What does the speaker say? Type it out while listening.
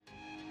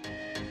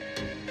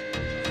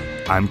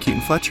I'm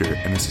Keaton Fletcher,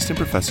 an assistant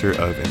professor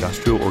of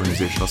industrial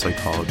organizational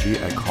psychology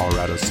at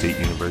Colorado State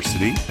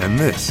University, and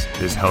this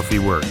is Healthy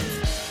Work.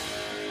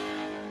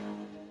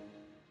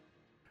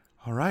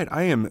 All right,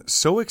 I am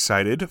so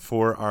excited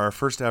for our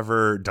first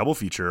ever double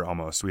feature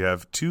almost. We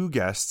have two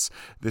guests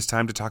this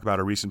time to talk about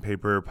a recent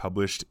paper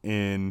published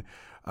in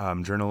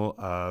Journal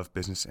of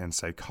Business and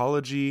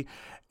Psychology,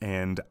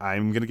 and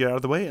I'm going to get out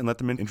of the way and let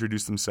them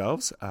introduce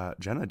themselves.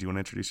 Jenna, do you want to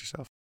introduce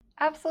yourself?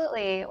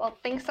 Absolutely. Well,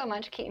 thanks so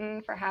much,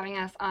 Keaton, for having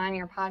us on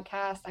your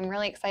podcast. I'm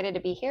really excited to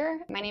be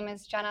here. My name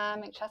is Jenna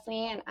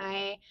McChesney, and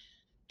I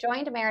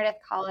joined Meredith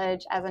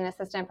College as an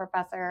assistant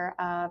professor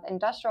of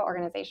industrial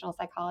organizational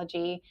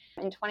psychology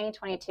in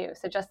 2022,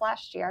 so just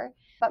last year.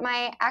 But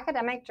my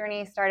academic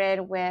journey started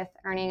with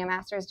earning a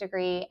master's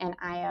degree in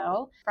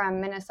IO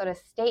from Minnesota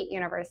State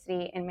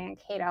University in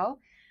Mankato.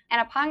 And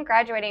upon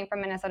graduating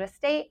from Minnesota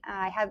State,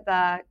 I had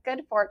the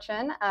good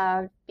fortune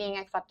of being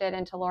accepted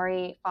into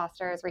Laurie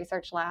Foster's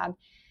research lab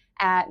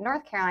at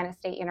North Carolina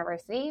State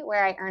University,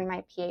 where I earned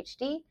my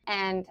PhD.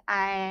 And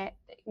I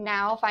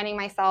now finding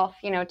myself,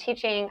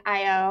 teaching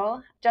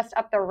IO just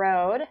up the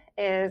road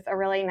is a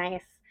really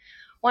nice,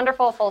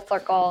 wonderful full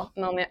circle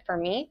moment for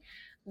me.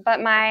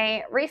 But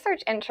my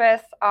research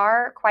interests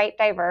are quite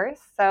diverse.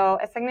 So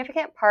a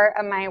significant part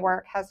of my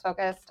work has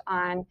focused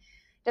on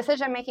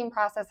decision-making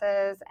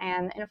processes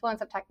and the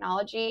influence of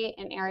technology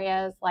in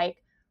areas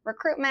like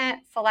recruitment,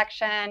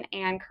 selection,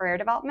 and career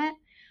development.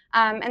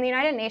 And the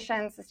United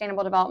Nations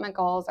Sustainable Development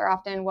Goals are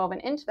often woven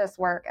into this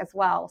work as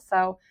well.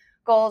 So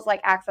goals like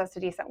access to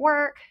decent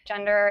work,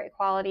 gender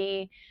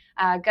equality,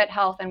 good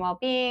health and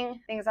well-being,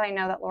 things that I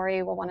know that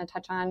Laurie will want to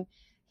touch on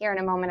here in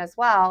a moment as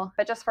well.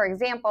 But just for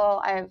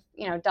example, I've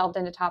delved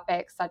into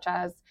topics such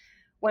as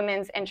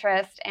women's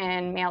interest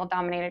in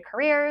male-dominated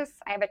careers.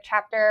 I have a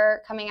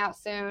chapter coming out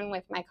soon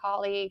with my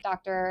colleague,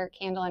 Dr.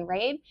 Candlin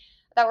Raid,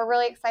 that we're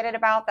really excited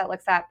about that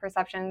looks at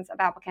perceptions of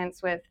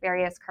applicants with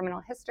various criminal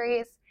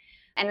histories.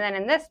 And then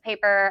in this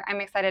paper, I'm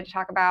excited to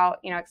talk about,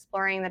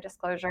 exploring the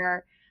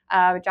disclosure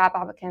of job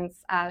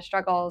applicants'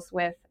 struggles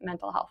with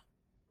mental health.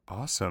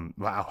 Awesome.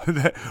 Wow.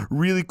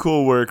 Really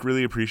cool work.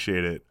 Really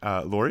appreciate it.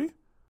 Laurie?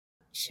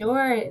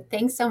 Sure.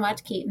 Thanks so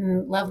much,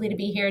 Keaton. Lovely to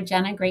be here.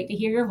 Jenna, great to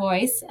hear your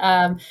voice.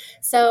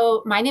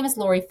 So my name is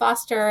Laurie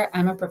Foster.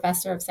 I'm a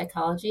professor of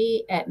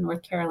psychology at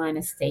North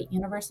Carolina State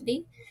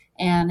University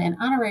and an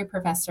honorary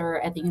professor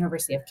at the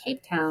University of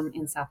Cape Town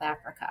in South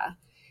Africa.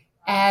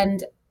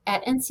 And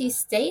at NC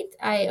State,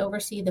 I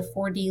oversee the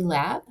 4D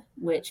Lab,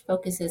 which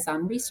focuses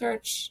on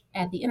research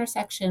at the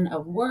intersection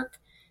of work,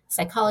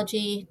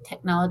 psychology,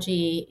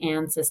 technology,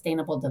 and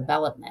sustainable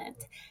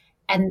development.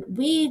 And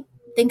we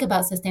think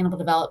about sustainable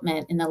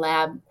development in the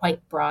lab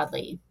quite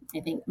broadly. I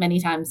think many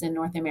times in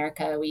North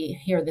America, we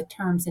hear the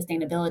term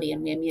sustainability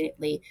and we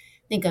immediately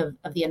think of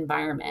the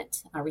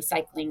environment,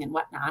 recycling and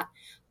whatnot.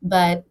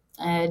 But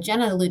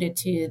Jenna alluded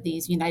to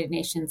these United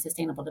Nations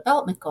Sustainable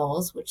Development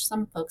Goals, which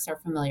some folks are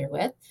familiar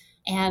with.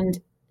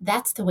 And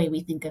that's the way we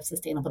think of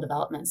sustainable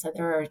development. So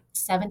there are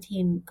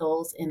 17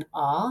 goals in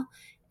all,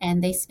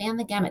 and they span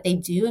the gamut. They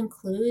do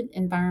include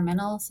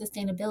environmental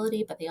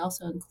sustainability, but they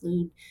also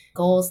include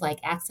goals like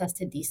access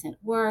to decent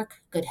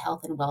work, good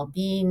health and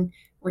well-being,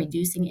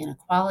 reducing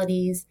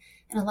inequalities.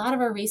 And a lot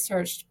of our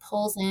research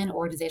pulls in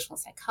organizational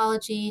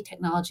psychology,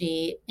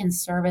 technology in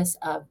service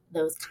of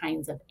those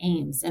kinds of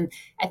aims. And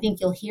I think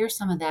you'll hear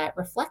some of that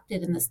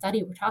reflected in the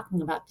study we're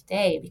talking about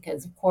today,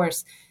 because of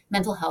course,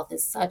 mental health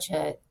is such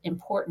an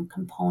important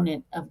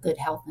component of good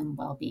health and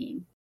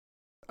well-being.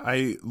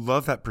 I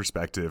love that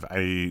perspective.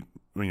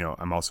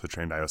 I'm also a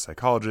trained IO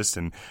psychologist,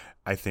 and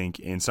I think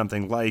in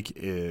something like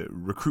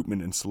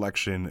recruitment and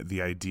selection,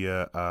 the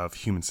idea of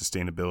human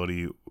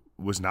sustainability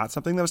was not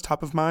something that was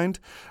top of mind,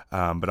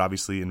 but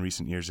obviously in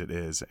recent years it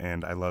is.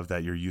 And I love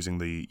that you're using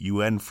the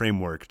UN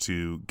framework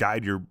to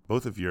guide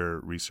both of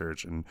your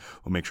research, and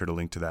we'll make sure to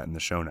link to that in the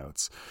show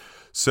notes.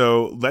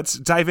 So let's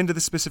dive into the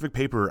specific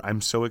paper.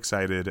 I'm so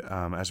excited.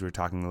 As we were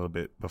talking a little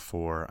bit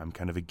before, I'm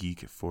kind of a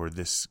geek for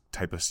this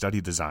type of study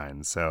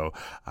design. So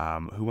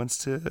who wants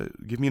to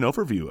give me an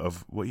overview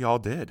of what y'all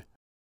did?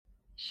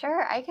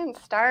 Sure, I can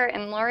start.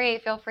 And Laurie,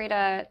 feel free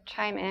to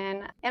chime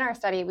in. In our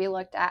study, we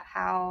looked at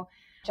how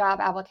job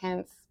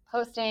applicants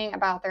posting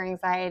about their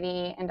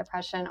anxiety and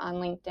depression on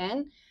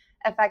LinkedIn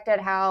affected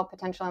how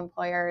potential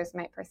employers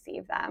might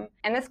perceive them.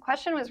 And this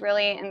question was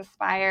really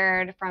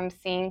inspired from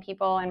seeing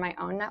people in my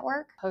own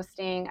network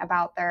posting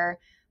about their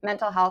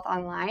mental health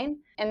online.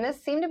 And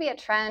this seemed to be a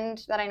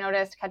trend that I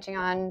noticed catching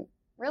on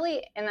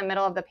really in the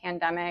middle of the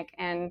pandemic,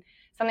 and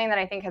something that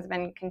I think has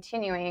been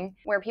continuing,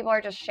 where people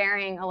are just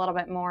sharing a little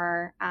bit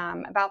more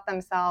about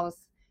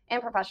themselves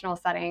in professional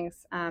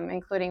settings,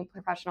 including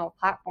professional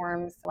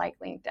platforms like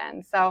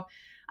LinkedIn. So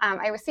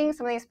I was seeing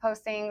some of these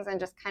postings and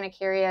just kind of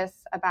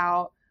curious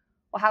about,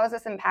 well, how is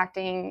this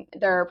impacting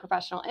their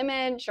professional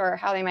image or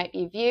how they might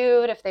be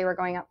viewed if they were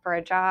going up for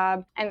a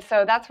job? And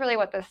so that's really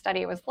what this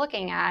study was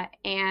looking at.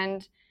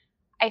 And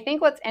I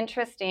think what's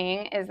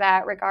interesting is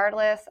that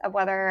regardless of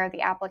whether the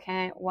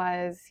applicant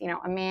was,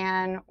 a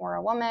man or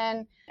a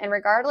woman, and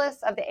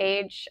regardless of the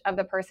age of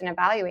the person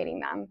evaluating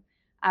them,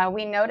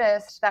 we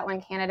noticed that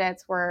when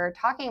candidates were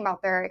talking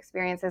about their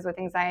experiences with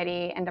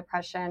anxiety and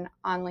depression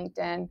on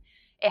LinkedIn,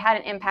 it had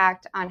an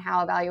impact on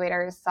how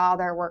evaluators saw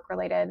their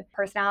work-related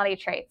personality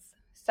traits.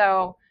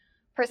 So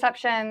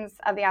perceptions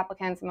of the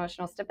applicant's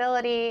emotional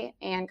stability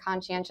and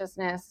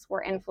conscientiousness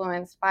were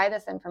influenced by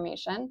this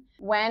information.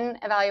 When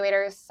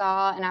evaluators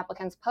saw an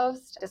applicant's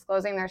post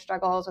disclosing their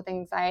struggles with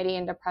anxiety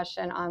and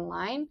depression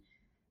online,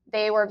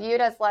 they were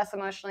viewed as less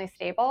emotionally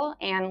stable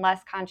and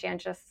less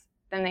conscientious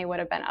than they would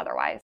have been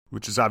otherwise.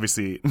 Which is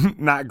obviously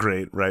not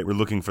great, right? We're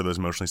looking for those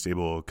emotionally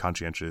stable,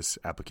 conscientious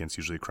applicants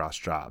usually across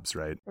jobs,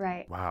 right?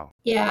 Right. Wow.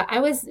 Yeah, I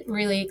was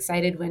really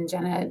excited when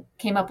Jenna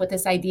came up with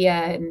this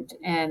idea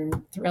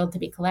and thrilled to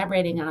be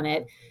collaborating on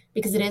it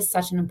because it is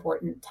such an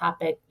important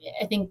topic.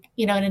 I think,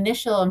 an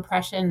initial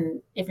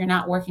impression, if you're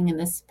not working in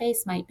this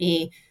space, might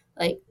be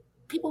like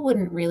people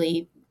wouldn't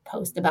really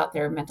post about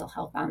their mental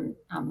health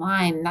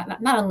online, not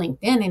on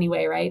LinkedIn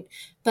anyway, right?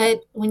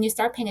 But when you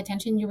start paying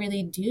attention, you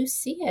really do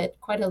see it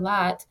quite a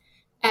lot.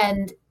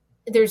 And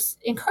there's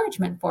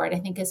encouragement for it, I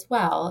think, as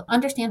well.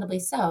 Understandably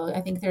so.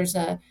 I think there's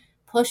a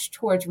push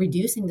towards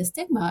reducing the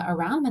stigma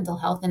around mental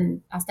health.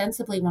 And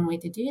ostensibly, one way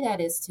to do that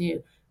is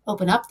to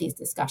open up these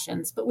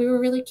discussions. But we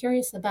were really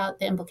curious about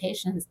the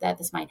implications that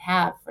this might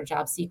have for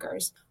job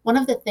seekers. One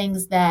of the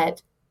things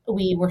that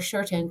we were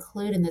sure to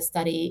include in the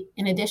study,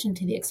 in addition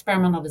to the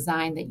experimental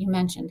design that you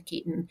mentioned,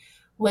 Keaton,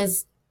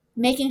 was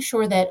making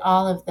sure that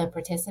all of the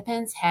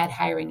participants had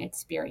hiring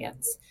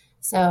experience.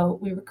 So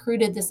we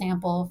recruited the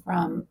sample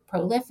from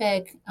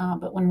Prolific,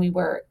 but when we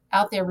were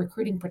out there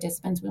recruiting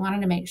participants, we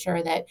wanted to make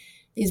sure that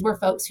these were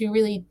folks who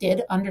really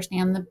did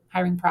understand the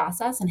hiring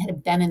process and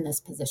had been in this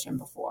position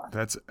before.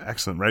 That's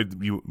excellent, right?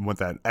 You want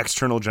that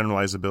external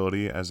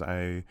generalizability, as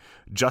I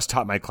just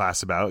taught my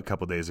class about a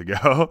couple days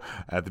ago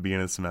at the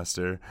beginning of the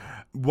semester.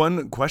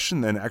 One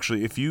question then,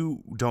 actually, if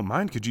you don't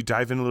mind, could you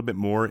dive in a little bit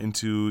more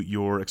into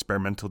your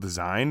experimental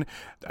design?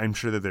 I'm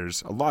sure that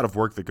there's a lot of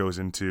work that goes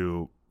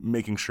into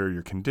making sure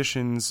your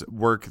conditions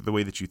work the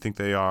way that you think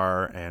they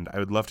are. And I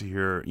would love to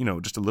hear,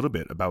 just a little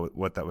bit about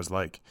what that was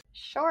like.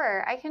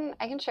 Sure. I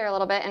can share a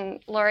little bit.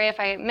 And Lori, if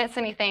I miss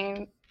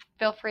anything,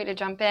 feel free to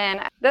jump in.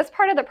 This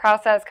part of the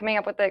process, coming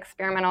up with the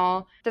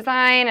experimental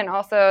design and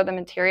also the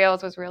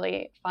materials, was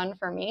really fun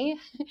for me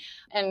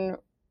and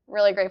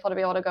really grateful to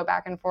be able to go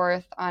back and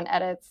forth on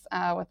edits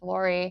with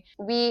Lori.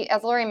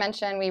 As Lori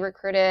mentioned, we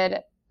recruited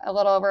a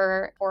little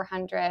over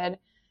 400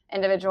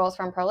 individuals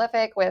from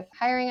Prolific with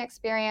hiring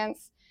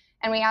experience.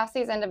 And we asked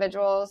these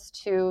individuals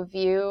to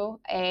view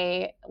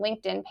a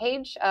LinkedIn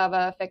page of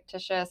a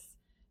fictitious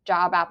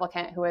job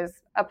applicant who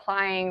was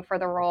applying for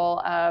the role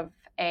of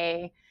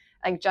a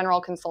general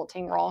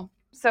consulting role.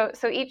 So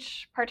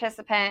each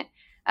participant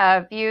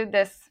viewed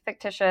this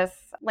fictitious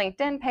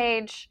LinkedIn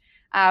page.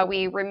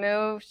 We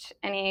removed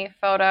any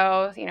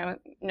photos,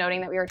 noting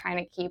that we were trying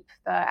to keep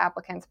the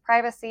applicant's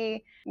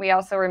privacy. We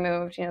also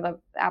removed, the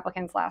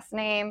applicant's last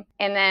name.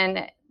 And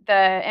then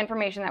the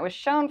information that was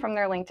shown from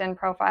their LinkedIn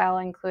profile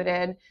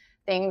included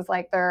things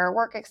like their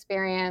work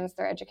experience,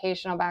 their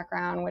educational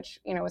background, which,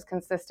 was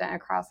consistent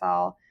across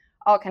all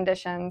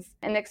conditions.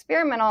 In the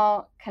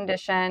experimental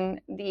condition,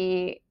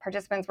 the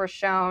participants were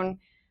shown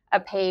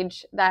a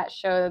page that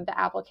showed the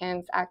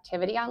applicant's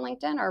activity on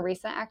LinkedIn or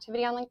recent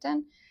activity on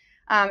LinkedIn.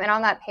 And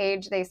on that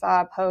page, they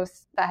saw a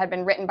post that had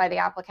been written by the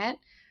applicant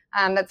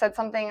that said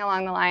something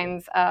along the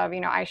lines of,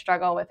 I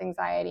struggle with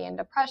anxiety and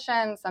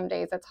depression. Some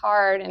days it's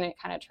hard, and it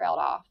kind of trailed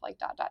off like ...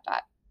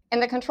 In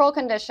the control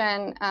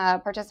condition,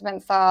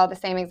 participants saw the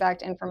same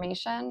exact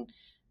information,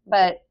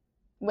 but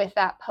with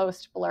that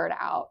post blurred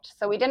out.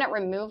 So we didn't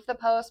remove the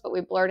post, but we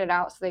blurred it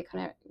out so they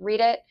couldn't read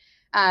it.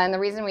 And the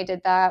reason we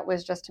did that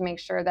was just to make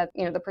sure that,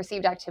 the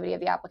perceived activity of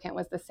the applicant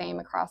was the same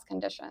across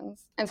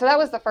conditions. And so that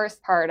was the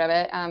first part of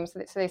it.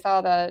 So they saw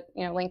the,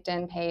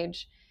 LinkedIn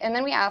page. And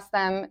then we asked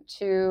them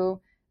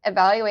to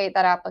evaluate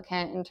that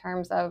applicant in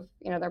terms of,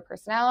 their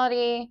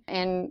personality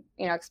and,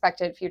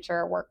 expected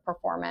future work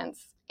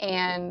performance.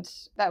 And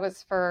that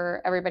was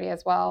for everybody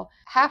as well.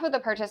 Half of the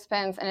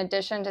participants, in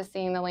addition to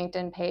seeing the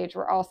LinkedIn page,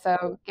 were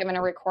also given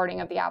a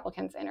recording of the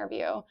applicant's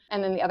interview.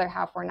 And then the other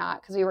half were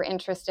not, because we were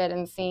interested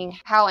in seeing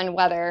how and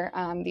whether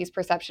these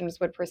perceptions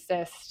would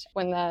persist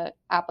when the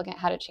applicant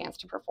had a chance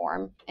to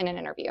perform in an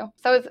interview.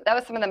 So that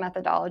was some of the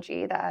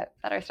methodology that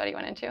our study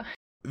went into.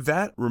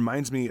 That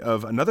reminds me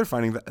of another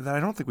finding that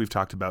I don't think we've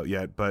talked about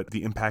yet, but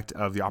the impact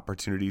of the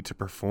opportunity to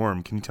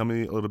perform. Can you tell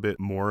me a little bit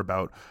more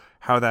about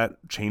how that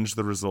changed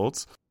the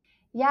results?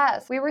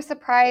 Yes, we were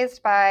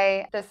surprised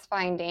by this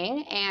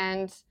finding.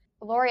 And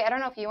Lori, I don't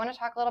know if you want to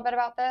talk a little bit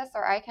about this,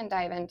 or I can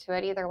dive into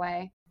it either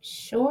way.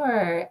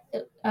 Sure.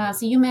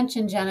 So you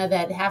mentioned, Jenna,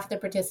 that half the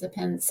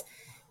participants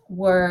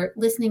were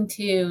listening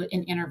to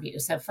an interview.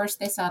 So first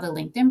they saw the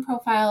LinkedIn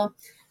profile,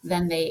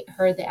 then they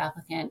heard the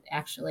applicant,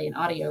 actually an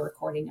audio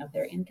recording of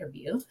their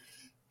interview.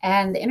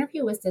 And the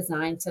interview was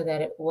designed so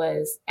that it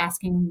was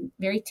asking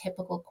very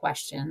typical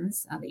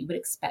questions that you would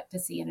expect to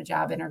see in a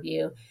job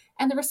interview.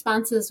 And the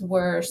responses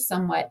were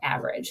somewhat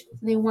average.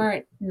 They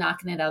weren't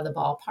knocking it out of the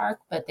ballpark,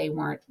 but they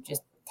weren't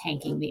just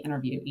tanking the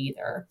interview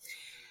either.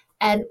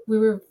 And we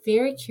were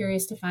very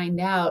curious to find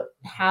out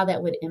how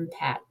that would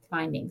impact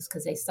findings,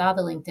 because they saw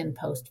the LinkedIn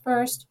post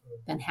first,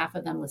 then half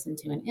of them listened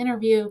to an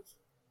interview.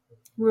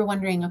 We were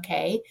wondering,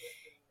 okay,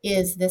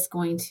 is this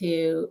going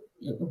to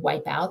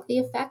wipe out the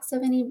effects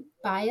of any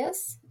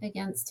bias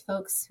against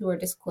folks who are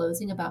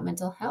disclosing about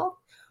mental health?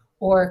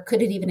 Or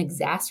could it even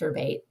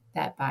exacerbate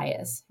that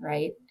bias,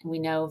 right? And we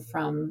know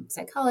from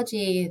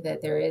psychology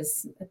that there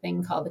is a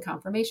thing called the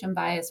confirmation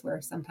bias, where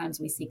sometimes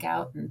we seek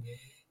out and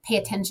pay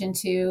attention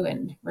to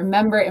and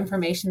remember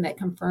information that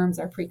confirms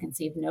our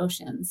preconceived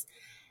notions.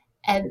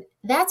 And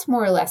that's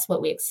more or less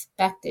what we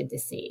expected to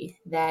see,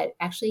 that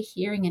actually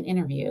hearing an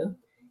interview,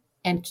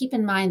 and keep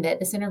in mind that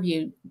this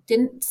interview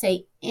didn't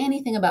say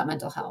anything about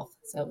mental health.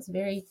 So it was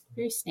very,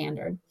 very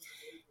standard.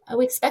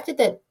 We expected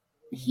that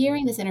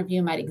hearing this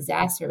interview might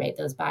exacerbate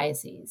those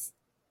biases.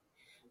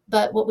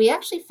 But what we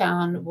actually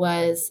found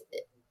was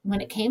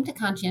when it came to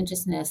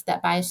conscientiousness,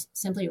 that bias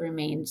simply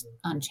remained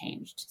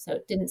unchanged. So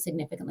it didn't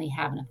significantly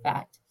have an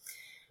effect.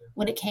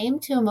 When it came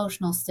to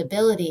emotional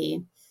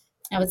stability,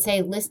 I would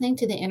say listening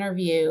to the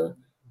interview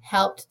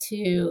helped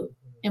to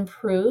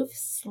improve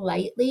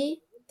slightly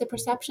the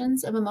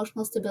perceptions of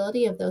emotional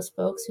stability of those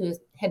folks who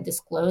had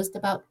disclosed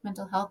about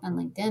mental health on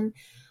LinkedIn,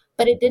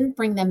 but it didn't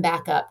bring them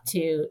back up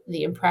to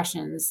the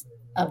impressions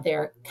of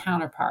their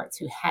counterparts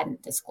who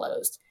hadn't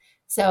disclosed.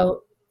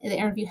 So the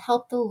interview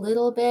helped a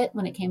little bit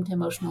when it came to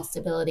emotional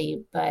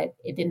stability, but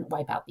it didn't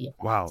wipe out the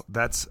effect. Wow,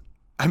 that's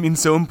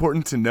so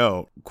important to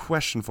know.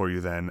 Question for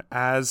you then.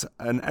 As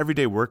an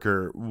everyday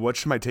worker, what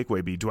should my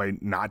takeaway be? Do I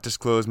not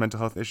disclose mental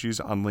health issues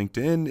on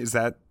LinkedIn? Is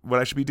that what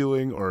I should be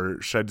doing? Or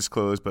should I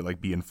disclose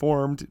but be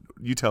informed?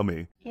 You tell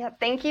me. Yeah,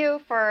 thank you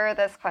for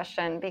this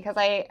question, because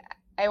I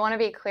want to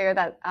be clear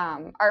that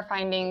our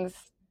findings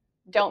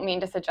don't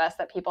mean to suggest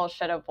that people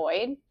should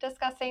avoid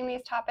discussing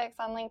these topics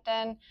on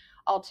LinkedIn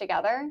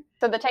altogether.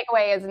 So the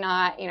takeaway is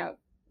not,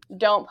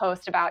 don't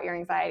post about your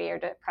anxiety or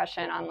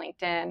depression on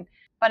LinkedIn,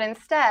 but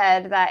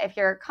instead that if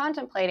you're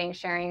contemplating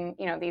sharing,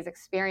 these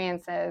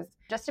experiences,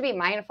 just to be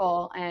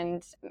mindful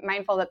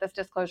that this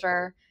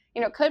disclosure,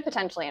 could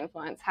potentially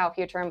influence how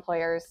future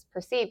employers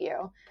perceive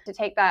you, to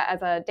take that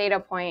as a data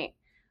point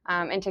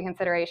into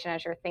consideration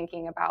as you're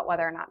thinking about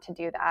whether or not to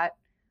do that,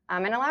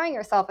 and allowing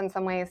yourself in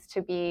some ways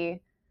to be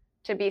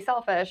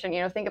selfish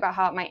and, think about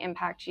how it might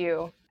impact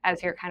you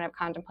as you're kind of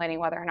contemplating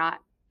whether or not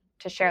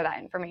to share that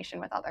information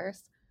with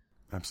others.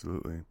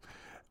 Absolutely.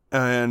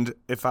 And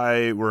if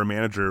I were a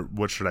manager,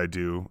 what should I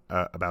do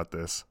about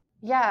this?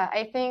 Yeah,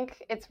 I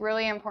think it's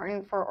really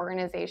important for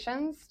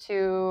organizations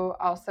to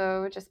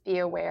also just be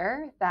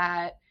aware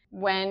that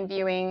when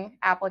viewing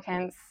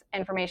applicants'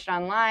 information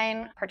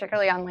online,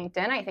 particularly on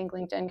LinkedIn, I think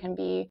LinkedIn can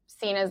be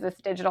seen as this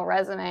digital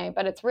resume,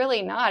 but it's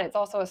really not. It's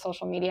also a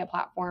social media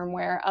platform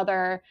where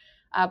other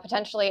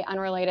potentially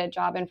unrelated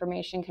job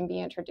information can be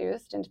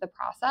introduced into the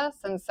process.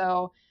 And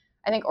so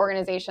I think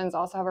organizations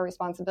also have a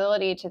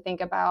responsibility to think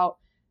about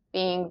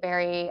being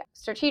very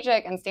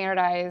strategic and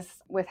standardized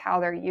with how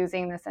they're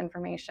using this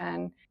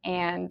information,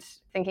 and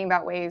thinking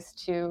about ways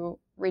to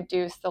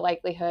reduce the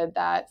likelihood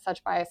that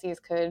such biases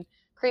could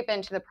creep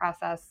into the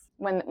process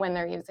when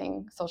they're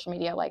using social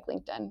media like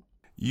LinkedIn.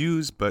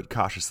 Use, but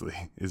cautiously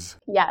is...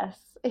 Yes.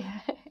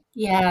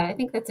 Yeah, I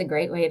think that's a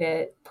great way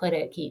to put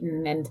it,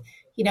 Keaton. And,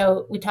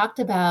 we talked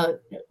about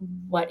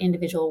what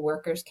individual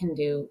workers can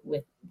do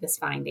with this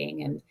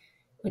finding, and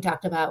we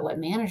talked about what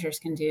managers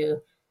can do.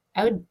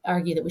 I would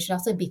argue that we should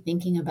also be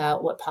thinking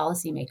about what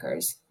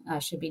policymakers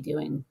should be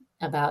doing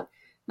about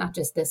not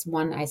just this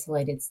one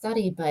isolated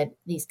study, but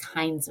these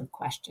kinds of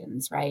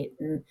questions, right?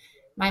 And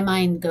my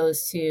mind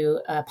goes to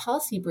a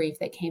policy brief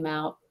that came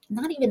out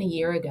not even a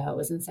year ago. It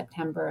was in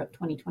September of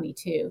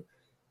 2022,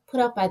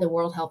 put out by the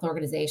World Health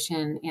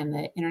Organization and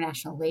the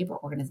International Labor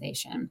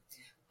Organization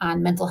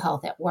on mental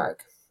health at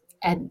work.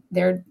 And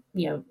they're,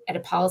 at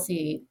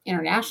a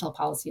international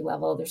policy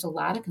level, there's a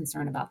lot of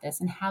concern about this.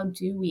 And how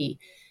do we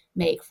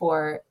make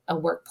for a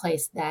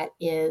workplace that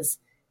is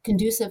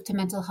conducive to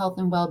mental health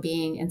and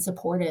well-being and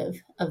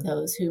supportive of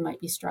those who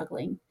might be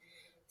struggling?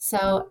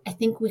 So I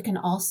think we can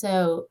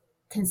also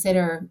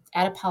consider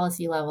at a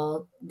policy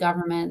level,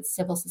 government,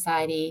 civil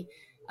society,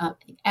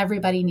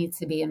 everybody needs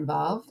to be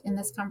involved in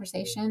this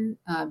conversation,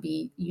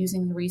 be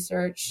using the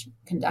research,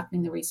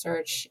 conducting the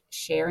research,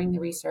 sharing the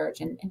research,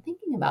 and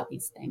thinking about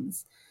these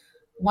things.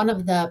 One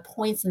of the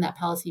points in that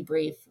policy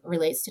brief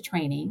relates to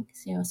training.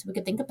 So we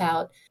could think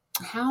about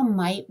how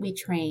might we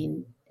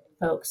train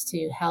folks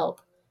to help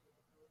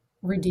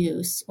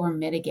reduce or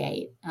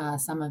mitigate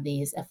some of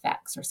these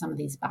effects or some of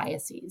these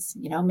biases,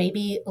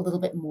 maybe a little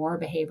bit more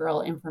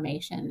behavioral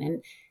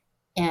information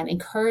and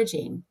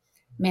encouraging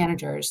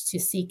managers to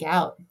seek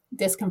out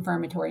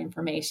disconfirmatory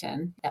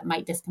information that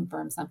might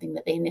disconfirm something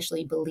that they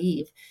initially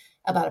believe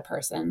about a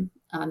person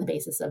on the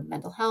basis of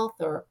mental health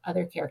or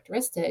other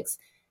characteristics,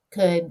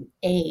 could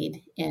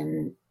aid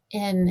in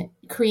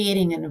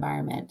creating an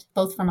environment,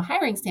 both from a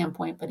hiring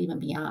standpoint, but even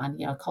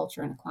beyond,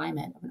 culture and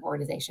climate of an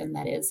organization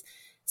that is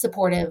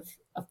supportive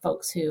of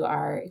folks who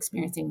are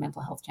experiencing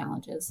mental health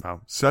challenges.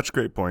 Wow, such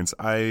great points.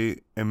 I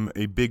am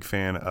a big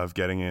fan of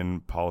getting in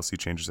policy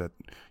changes at,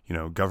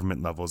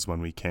 government levels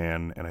when we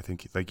can. And I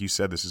think, like you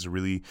said, this is a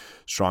really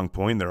strong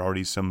point. There are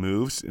already some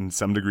moves in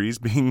some degrees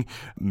being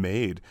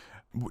made.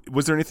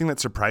 Was there anything that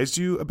surprised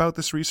you about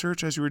this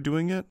research as you were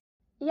doing it?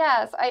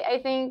 Yes, I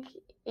think,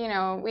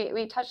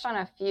 we touched on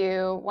a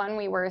few. One,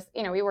 we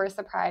were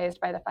surprised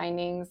by the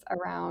findings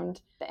around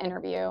the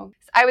interview.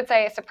 I would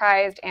say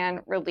surprised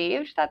and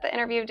relieved that the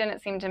interview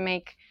didn't seem to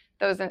make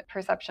those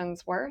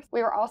perceptions worse.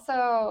 We were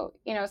also,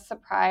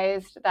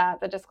 surprised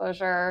that the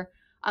disclosure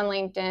on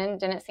LinkedIn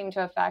didn't seem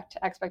to affect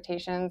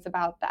expectations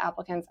about the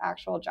applicant's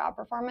actual job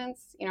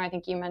performance. I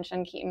think you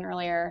mentioned, Keaton,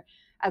 earlier,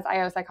 as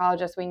IO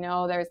psychologists, we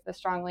know there's the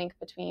strong link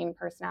between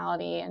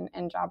personality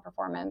and job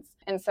performance.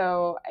 And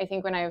so I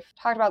think when I've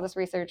talked about this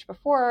research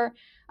before,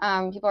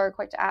 people are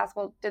quick to ask,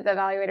 well, did the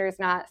evaluators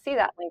not see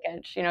that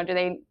linkage?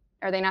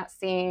 Are they not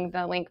seeing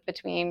the link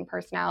between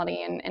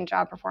personality and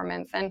job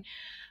performance? And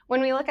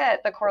when we look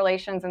at the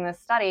correlations in this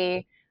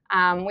study,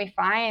 we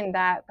find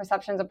that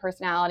perceptions of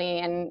personality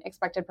and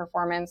expected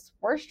performance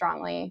were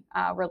strongly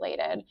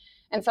related.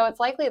 And so it's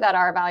likely that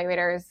our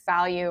evaluators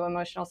value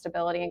emotional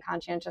stability and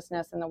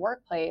conscientiousness in the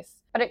workplace.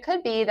 But it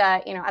could be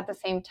that, at the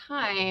same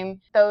time,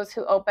 those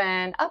who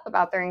open up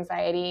about their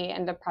anxiety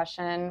and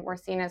depression were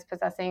seen as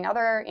possessing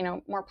other,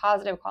 more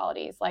positive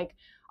qualities like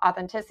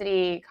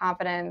authenticity,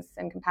 confidence,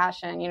 and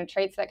compassion,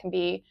 traits that can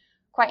be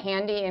quite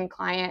handy in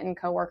client and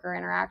coworker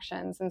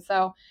interactions. And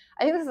so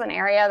I think this is an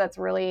area that's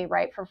really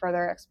ripe for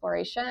further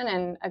exploration,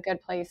 and a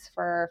good place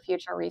for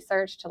future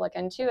research to look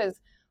into is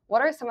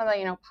what are some of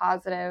the,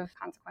 positive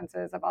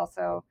consequences of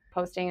also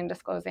posting and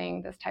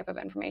disclosing this type of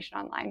information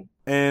online.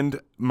 And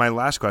my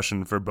last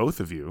question for both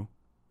of you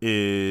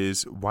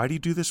is, why do you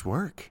do this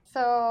work?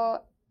 So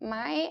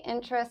my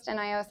interest in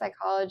IO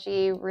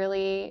psychology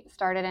really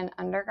started in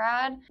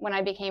undergrad when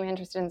I became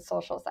interested in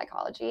social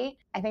psychology.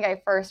 I think I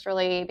first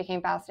really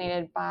became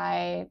fascinated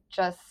by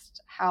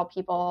just how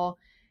people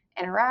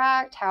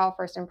interact, how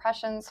first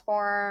impressions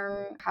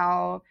form,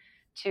 how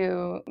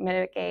to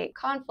mitigate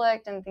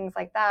conflict and things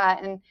like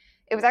that. And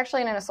it was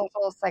actually in a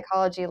social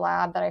psychology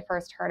lab that I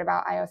first heard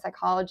about IO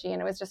psychology,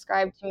 and it was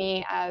described to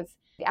me as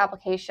the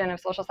application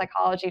of social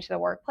psychology to the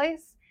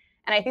workplace.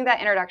 And I think that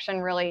introduction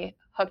really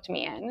hooked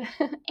me in.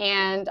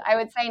 And I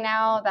would say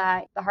now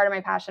that the heart of my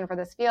passion for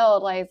this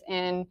field lies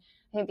in,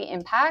 I think, the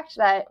impact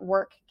that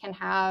work can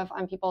have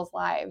on people's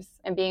lives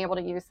and being able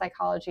to use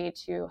psychology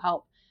to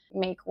help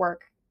make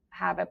work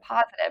have a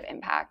positive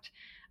impact.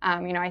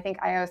 I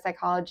think IO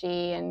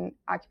psychology and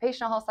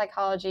occupational health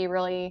psychology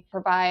really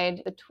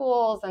provide the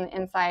tools and the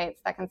insights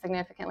that can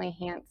significantly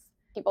enhance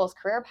people's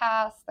career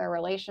paths, their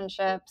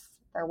relationships,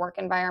 their work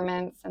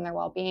environments, and their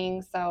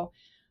well-being. So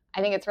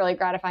I think it's really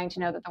gratifying to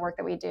know that the work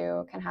that we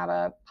do can have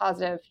a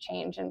positive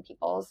change in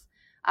people's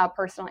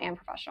personal and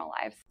professional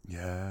lives.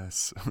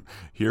 Yes,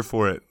 here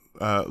for it.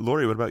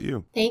 Lori, what about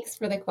you? Thanks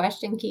for the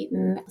question,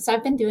 Keaton. So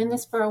I've been doing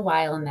this for a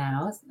while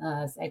now.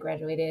 I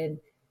graduated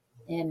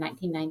in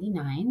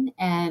 1999.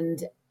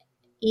 And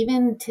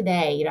even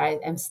today,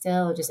 I'm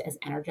still just as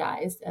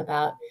energized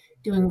about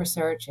doing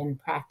research and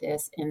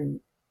practice in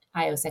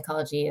IO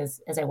psychology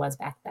as I was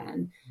back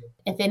then.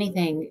 If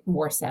anything,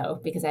 more so,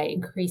 because I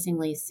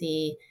increasingly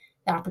see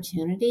the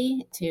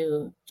opportunity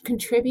to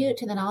contribute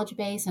to the knowledge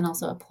base and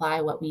also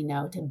apply what we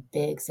know to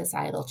big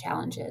societal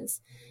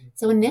challenges.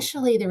 So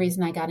initially, the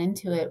reason I got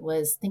into it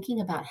was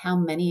thinking about how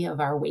many of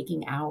our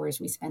waking hours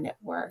we spend at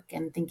work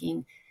and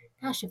thinking,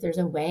 gosh, if there's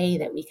a way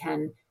that we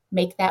can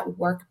make that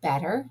work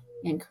better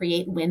and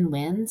create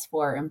win-wins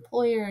for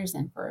employers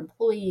and for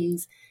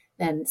employees,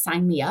 then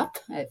sign me up.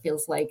 It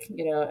feels like,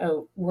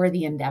 a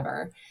worthy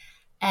endeavor.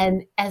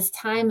 And as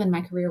time in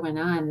my career went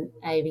on,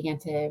 I began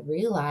to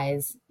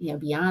realize,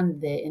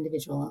 beyond the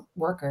individual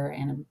worker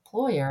and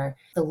employer,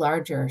 the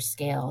larger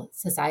scale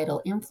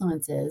societal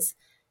influences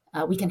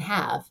we can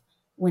have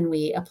when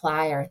we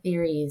apply our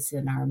theories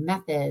and our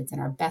methods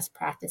and our best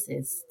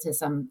practices to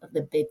some of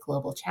the big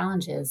global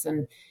challenges.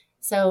 And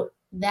so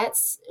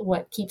that's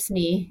what keeps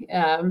me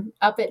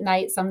up at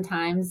night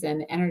sometimes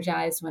and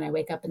energized when I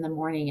wake up in the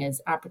morning,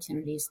 is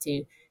opportunities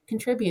to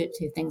contribute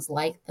to things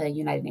like the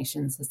United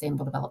Nations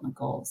Sustainable Development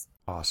Goals.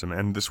 Awesome.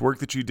 And this work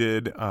that you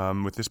did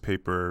with this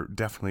paper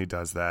definitely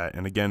does that.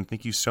 And again,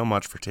 thank you so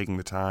much for taking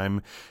the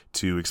time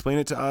to explain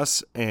it to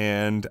us.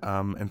 And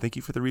thank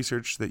you for the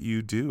research that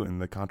you do and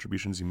the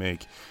contributions you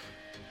make.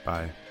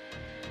 Bye.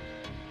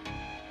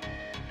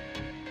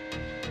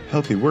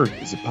 Healthy Work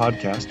is a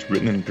podcast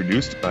written and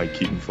produced by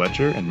Keaton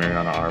Fletcher and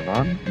Mariana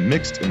Arvon,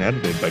 mixed and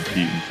edited by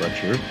Keaton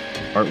Fletcher,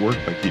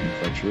 artwork by Keaton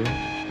Fletcher,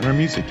 and our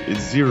music is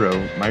Zero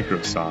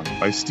Microsong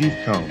by Steve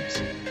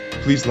Combs.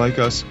 Please like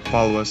us,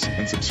 follow us,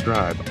 and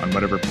subscribe on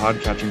whatever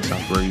podcatching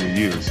software you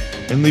use,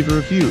 and leave a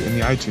review in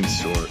the iTunes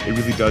store. It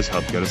really does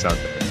help get us out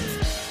there.